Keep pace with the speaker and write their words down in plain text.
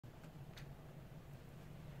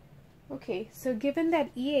Okay, so given that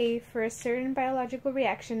EA for a certain biological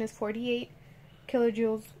reaction is 48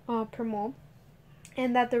 kilojoules per mole,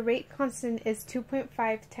 and that the rate constant is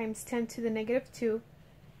 2.5 times 10 to the negative 2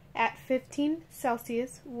 at 15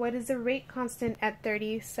 Celsius, what is the rate constant at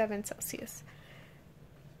 37 Celsius?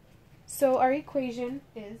 So our equation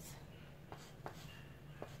is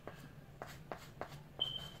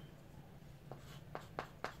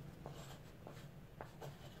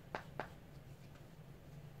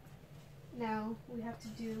now we have to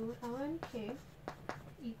do ln K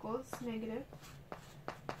equals negative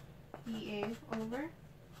EA over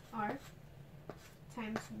R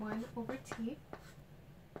times 1 over T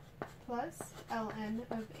plus ln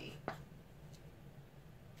of A.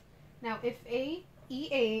 Now if EA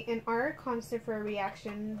and R are constant for a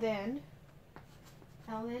reaction, then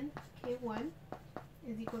ln K1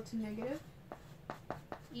 is equal to negative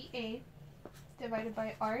EA divided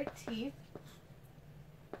by RT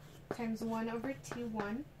times 1 over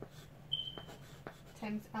T1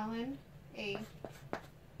 times ln A,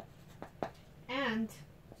 and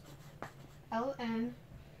ln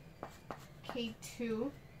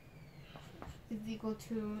K2 is equal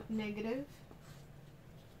to negative,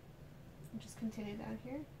 I'll just continue down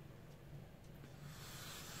here,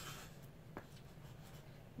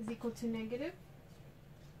 is equal to negative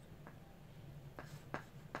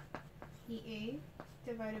EA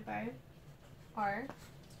divided by R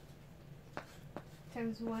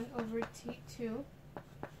times 1 over T2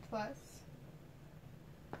 plus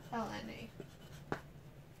ln A.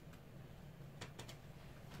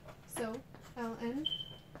 So ln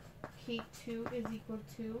K2 is equal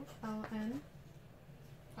to ln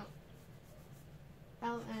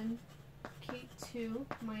K2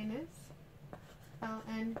 minus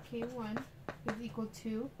ln K1 is equal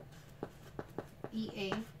to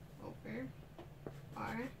EA over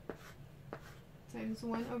R times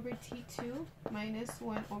 1 over T2 minus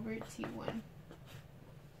 1 over T1.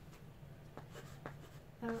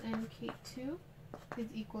 ln K2 is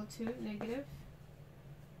equal to negative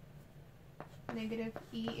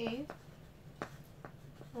EA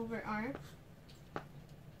over R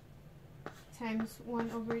times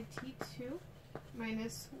 1 over T2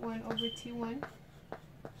 minus 1 over T1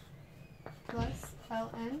 plus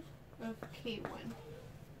ln of K1.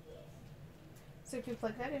 So if you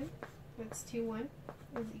plug that in, that's T1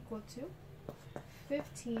 is equal to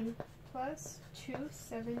 15 plus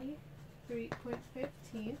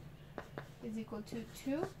 273.15 is equal to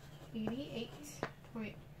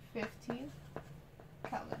 288.15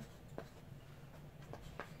 Kelvin.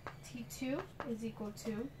 T2 is equal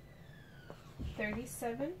to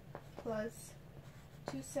 37 plus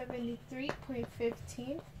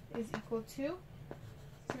 273.15 is equal to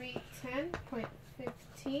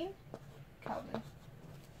 310.15 Kelvin.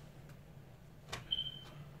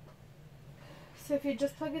 So if you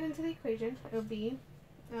just plug it into the equation, it will be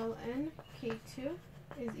ln K2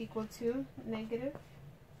 is equal to negative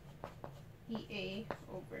EA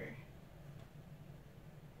over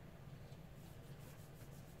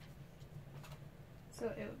so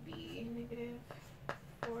it would be negative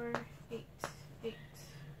 488.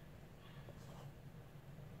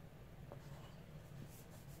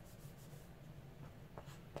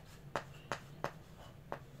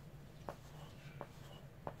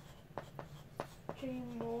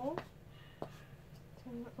 Mole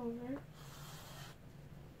over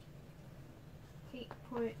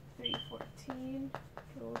 8.314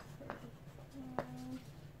 joules per mole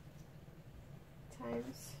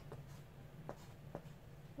times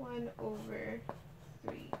 1 over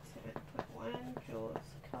 310.1 joules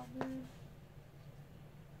Kelvin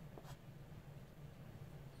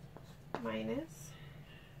minus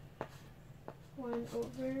 1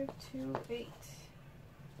 over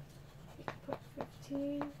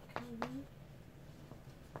 8.15 Kelvin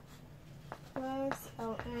plus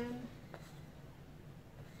ln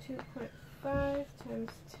 2.5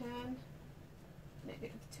 times 10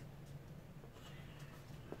 negative 2.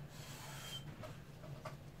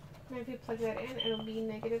 Now if you plug that in, it'll be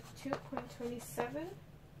negative 2.27.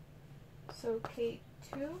 So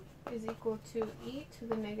K2 is equal to E to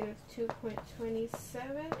the negative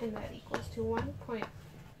 2.27, and that equals to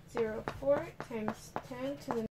 1.04 times 10 to the